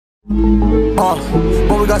But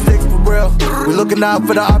we got sticks for real. We looking out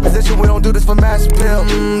for the opposition, we don't do this for mass appeal.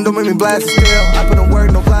 Don't make me blast it still. I put in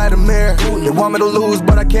work, no fly in the mirror. They want me to lose,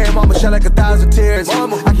 but I can't. Mama shed like 1,000 tears. I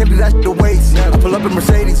can't do that shit to waste. I pull up in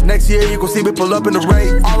Mercedes. Next year you gon' see me pull up in the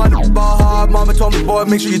race. All I know is ball hard. Mama told me, boy,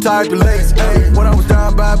 make sure you tie up your lace. When I was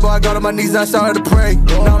down bad, boy, I got on my knees and I started to pray.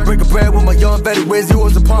 Now I'm breaking bread with my young Betty Wiz. You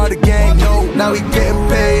was a part of the gang. No, now he getting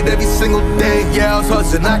paid every single day. Yeah, I was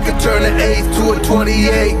hustling. I could turn an 8 to a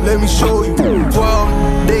 28. Let me show you.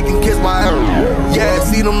 12, they can kiss my ass. Yeah,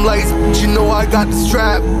 see them lights, but you know I got the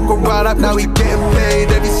strap. Go right up, now he getting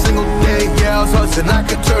paid every single day. Yeah, I was hustling, I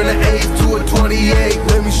could turn an 8 to a 28.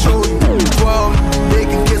 Let me show you. 12, they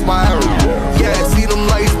can kiss my ass. Yeah, see them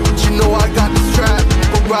lights, but you know I got the strap.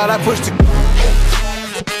 Go right, I push the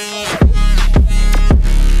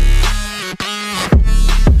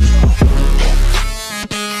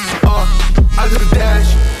I do the dash,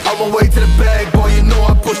 on my way to the bag, boy, you know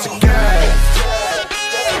I push the gas.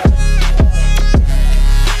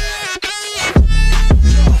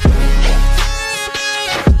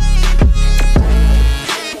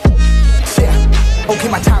 Okay,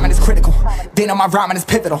 my timing is critical. Then on my rhyming is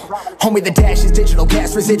pivotal. Homie, the dash is digital,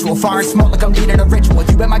 gas residual. Fire and smoke like I'm leading a ritual.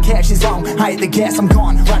 You bet my cash is long. I hit the gas, I'm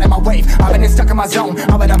gone. Riding my wave. I've been stuck in my zone.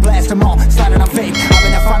 I've been blast them all. Sliding on faith. I've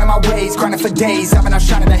been finding my ways. Grinding for days. I've been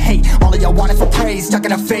shining the hate. All of y'all wanted for praise. Stuck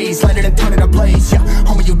in a phase. Let it and turn it a blaze. Yeah,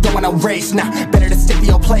 homie, you don't want no race. Nah, better to stick to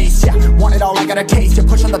your place. Yeah, want it all, I gotta taste. You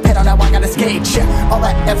push on the pedal, now I gotta skate. Yeah, all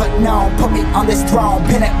I ever known. Put me on this throne.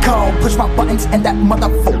 Pinnacle. Push my buttons and that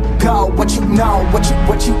motherfucker go. What you know, what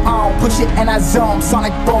you own. Push it and I zoom.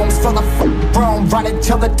 Sonic booms for the room. Run it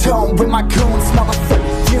till the tomb with my goons. Smell the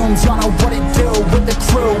fumes. Y'all know what it do with the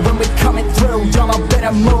crew when we coming through. Y'all know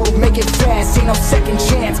better move, make it fast. Ain't no second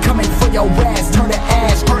chance coming for your ass. Turn to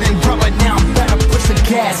ash, burning rubber. Now I'm better push the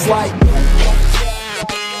gas like.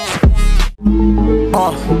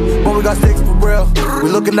 But we got sticks for real. We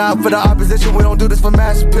looking out for the opposition, we don't do this for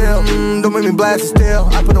mass appeal. Don't make me blast it still.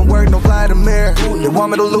 I put in work, no fly in the mirror. They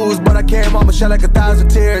want me to lose, but I can't. Mama shed like 1,000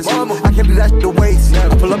 tears. I can't do that shit to waste. I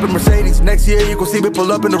pull up in Mercedes. Next year you gon' see me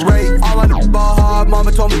pull up in the race. All I know is ball hard.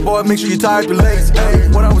 Mama told me, boy, make sure you tie up your lace.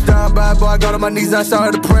 When I was down bad, boy, I got on my knees and I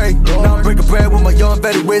started to pray. Now I'm breaking bread with my young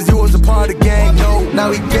Betty Wiz. You was a part of the gang. No, now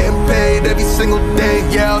he getting paid every single day.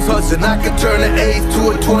 Yeah, I was hustling. I could turn an 8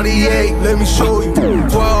 to a 28. Let me show you.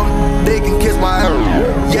 12, they can kiss my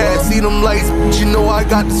ass. Yeah, see them lights, but you know I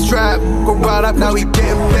got the strap. Go right up, now he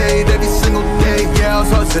getting paid every single day. Yeah, I was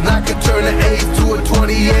hustling, I could turn an 8 to a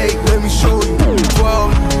 28. Let me show you.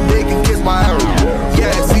 12, they can kiss my ass.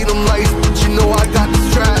 Yeah, see them lights, but you know I got the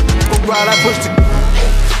strap. Go right, I push the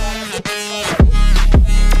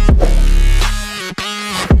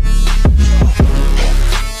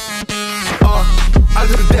I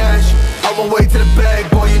do the dash, on my way to the bag,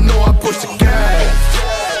 boy, you know I push the gas.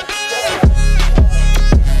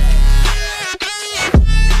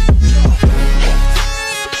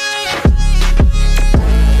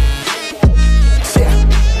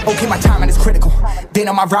 Okay, my timing is critical. Then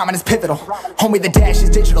on my rhyming is pivotal. Homie, the dash is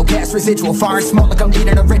digital, gas residual. Fire and smoke like I'm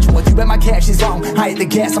leading a ritual. You bet my cash is long. I hit the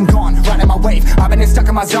gas, I'm gone. Riding my wave. I've been stuck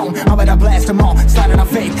in my zone. I've been blast them all. Sliding on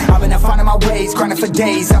faith. I've been finding my ways. Grinding for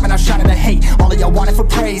days. I've been shining the hate. All of y'all wanted for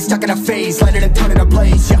praise. Stuck in a phase. Let it and turn it a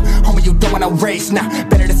blaze. Yeah, homie, you don't want no race. Nah,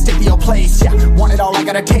 better to stick to your place. Yeah, want it all, I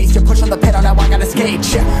gotta taste. You push on the pedal, now I gotta skate.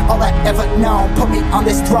 Yeah, all I ever known. Put me on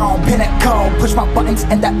this throne. Pinnacle. Push my buttons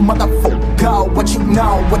and that motherfucker go. What you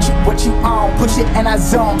know, what you own. Push it and I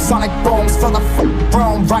zoom. Sonic booms for the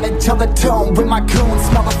room. Run it till the tomb with my goons.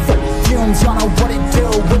 Smell the fumes. Y'all know what it do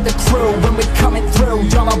with the crew when we coming through.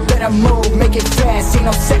 Y'all know better move, make it fast. Ain't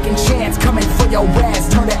no second chance coming for your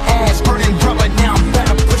ass. Turn to ash, burning rubber. Now I'm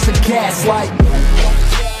better push the gas like.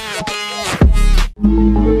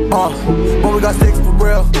 But we got sticks for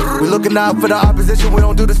real. We looking out for the opposition, we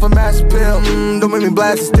don't do this for mass appeal. Don't make me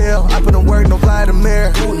blast it still. I put in work, no fly in the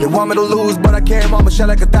mirror. They want me to lose, but I can't. Mama shed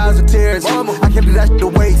like 1,000 tears. I can't do that shit to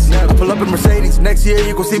waste. I pull up in Mercedes. Next year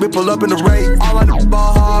you gon' see me pull up in the race. All I know is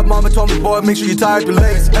ball hard. Mama told me, boy, make sure you tie up your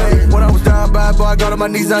lace. When I was down bad, boy, I got on my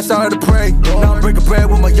knees and I started to pray. Now I'm breaking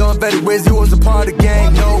bread with my young Betty Wiz. You was a part of the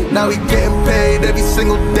gang. No, now he getting paid every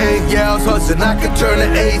single day. Yeah, I was hustling. I could turn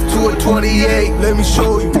an 8 to a 28. Let me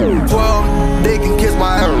show you. 12, they can kiss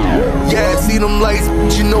my ass. Yeah, see them lights,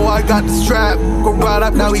 but you know I got the strap. Go right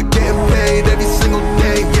up, now he getting paid every single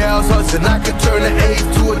day. Yeah, I was hustling, I could turn an 8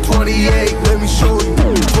 to a 28. Let me show you.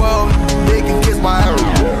 12, they can kiss my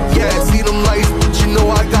ass. Yeah, see them lights, but you know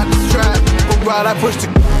I got the strap. Go right, I push the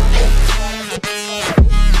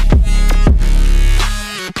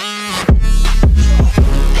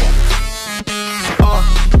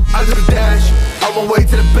I do the dash, on my way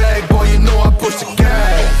to the bag, boy, you know I push the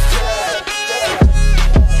gas.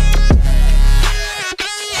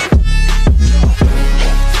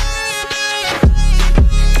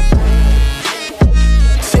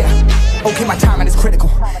 Okay, my timing is critical.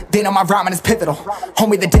 Then on my rhyming is pivotal.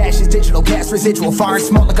 Homie, the dash is digital, gas residual. Fire and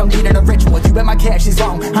smoke like I'm needing a ritual. You bet my cash is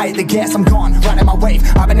long. I hit the gas, I'm gone. Riding my wave.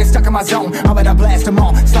 I've been stuck in my zone. I bet I blast them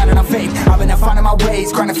all. Sliding on faith. I've been finding my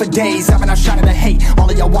ways. Grinding for days. I've been out shining the hate. All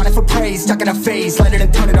of y'all wanted for praise. Stuck in a phase. Let it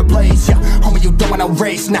and turn it ablaze. Yeah, homie, you don't want no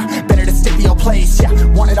race. Nah, better to stick to your place. Yeah,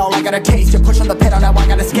 want it all, I got a taste. You push on the pedal, now I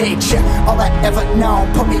gotta skate. Yeah, all I ever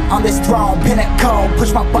known. Put me on this throne. Pinnacle.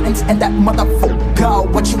 Push my buttons and that motherfucker go.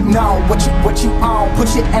 What you know, what you own.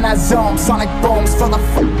 Push it and I zone. Sonic booms for the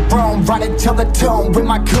room. Run it till the tomb with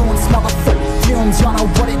my goons. Smell the fumes. Y'all know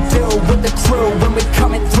what it do with the crew when we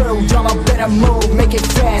coming through. Y'all know better move, make it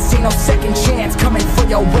fast. Ain't no second chance coming for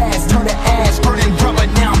your ass. Turn to ash, burning rubber.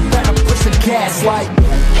 Now I'm better push the gas like.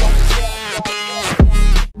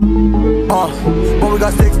 When we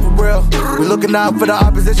got sticks for real, we looking out for the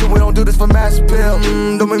opposition. We don't do this for mass appeal.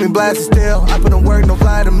 Don't make me blast it still. I put in work, no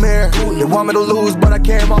Vladimir. They want me to lose, but I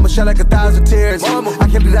can't. Mama shed like 1,000 tears. I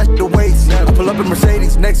can't do that shit to waste. I pull up in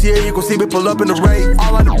Mercedes. Next year you gon' see me pull up in the Wraith.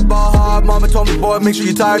 All I do is ball hard. Mama told me, boy, make sure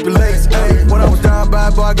you tie up your legs. Hey, when I was down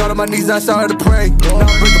bad, boy, I got on my knees and I started to pray. Now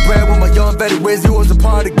I'm breaking bread with my young Betty Wiz. You was a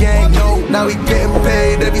part of the gang. No, now he getting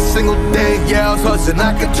paid every single day. Yeah, I was hustling.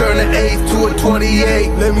 I could turn an 8 to a 28.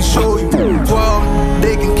 Let me show you. 12,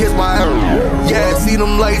 they can kiss my ass. Yeah, see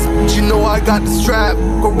them lights, but you know I got the strap.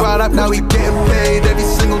 Go right up, now he getting paid every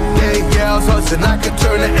single day. Yeah, I was hustling, I could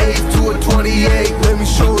turn an 8 to a 28. Let me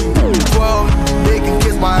show you. 12, they can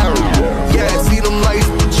kiss my ass. Yeah, see them lights,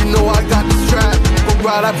 but you know I got the strap. Go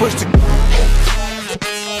right, I push the.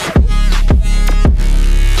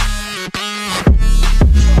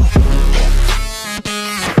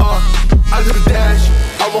 I do the dash,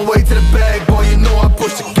 on my way to the bag, boy, you know I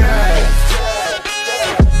push the gas.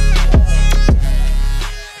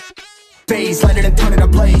 Phase, let it and turn it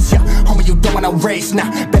ablaze. Yeah, homie, you don't want no race. Nah,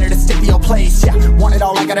 better to stick to your place. Yeah, want it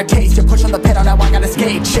all, I got a taste. You push on the pedal, now I gotta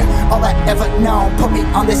skate. Yeah, all I ever known. Put me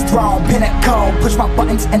on this throne. Pinnacle. Push my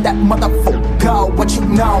buttons and that motherfucker go. What you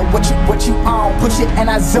know, what you own. Push it and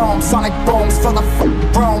I zone. Sonic booms for the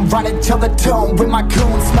room. Run it till the tomb with my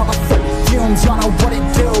goons. Smell the fumes. Y'all know what it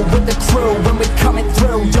do with the crew when we coming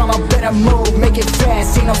through. Y'all know better move, make it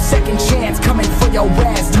fast. Ain't no second chance coming for your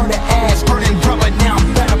ass. Turn to ash, burning rubber. Now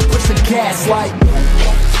I'm better push the gas like.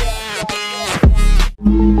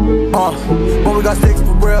 When we got sticks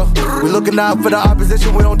for real, we looking out for the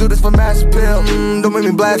opposition. We don't do this for mass appeal. Don't make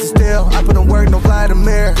me blast it still. I put in work, no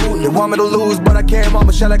Vladimir. They want me to lose, but I can't.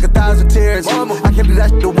 Mama shed like 1,000 tears. I can't do that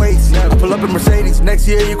shit to waste. I pull up in Mercedes. Next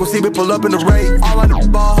year you gon' see me pull up in the Wraith. All I do is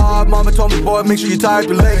ball hard. Mama told me, boy, make sure you tie up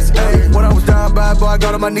your legs. Hey, when I was down bad, boy, I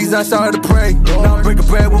got on my knees and I started to pray. Now I'm breaking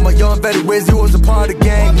bread with my young Betty Wiz. You was a part of the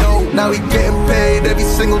gang. No, now he getting paid every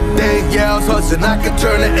single day. Yeah, I was hustling. I could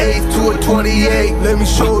turn an 8 to a 28. Let me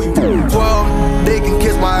show you. 12, they can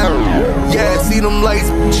kiss my ass. Yeah, see them lights,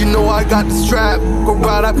 but you know I got the strap. Go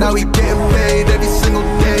right up, now he getting paid every single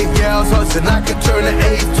day. Yeah, I was hustling, I could turn an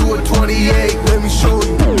 8 to a 28. Let me show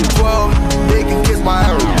you. 12, they can kiss my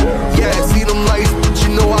ass. Yeah, see them lights, but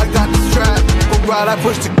you know I got the strap. Go right, I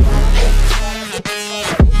push the.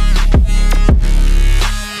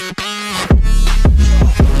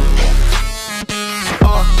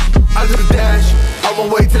 I do the dash, on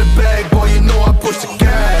my way to the bag, boy, you know I push the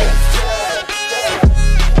gas.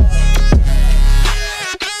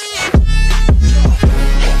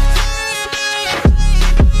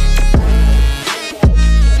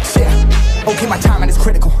 Okay, my timing is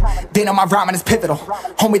critical. Then on my rhyming is pivotal.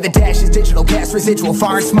 Homie, the dash is digital, gas residual.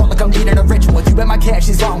 Fire and smoke like I'm needing a ritual. You bet my cash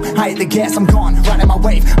is long. I hit the gas, I'm gone. Riding my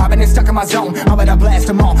wave. I've been stuck in my zone. I bet I blast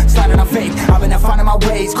them all. Sliding on faith. I've been finding my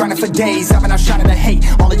ways. Grinding for days. I've been out shining the hate.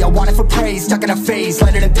 All of y'all wanted for praise. Stuck in a phase.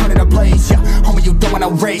 Let it and turn it ablaze. Yeah, homie, you don't want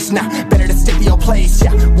no race. Nah, better to stick to your place.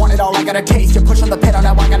 Yeah, want it all, I got a taste. You push on the pedal,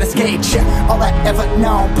 now I gotta skate. Yeah, all I ever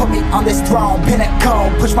known. Put me on this throne. Pinnacle.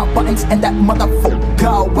 Push my buttons and that motherfucker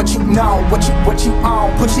go. What you know, what you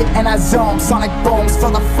own. Push it and I zone. Sonic booms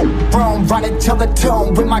for the room. Run it till the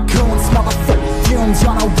tomb with my goons. Smell the fumes.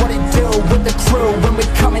 Y'all know what it do with the crew when we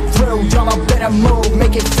coming through. Y'all know better move,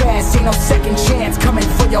 make it fast. Ain't no second chance coming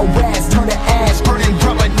for your ass. Turn to ash, burning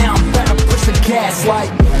rubber. Now I'm better push the gas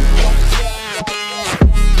like.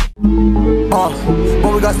 But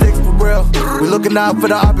we got sticks for real. We looking out for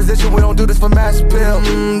the opposition, we don't do this for mass appeal.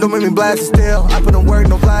 Don't make me blast it still. I put in work,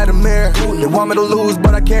 no Vladimir. They want me to lose,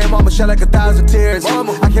 but I can't, mama, shed like 1,000 tears.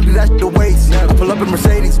 I can't do that shit to waste. I pull up in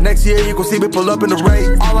Mercedes, next year you gon' see me pull up in the race.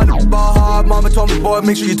 All I know ball hard, mama told me, boy,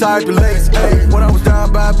 make sure you tie up your lace. Hey, when I was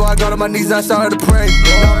down bad, boy, I got on my knees and I started to pray.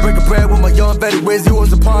 Now I'm breaking bread with my young Betty Wiz, he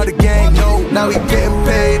was a part of the gang. No, now he getting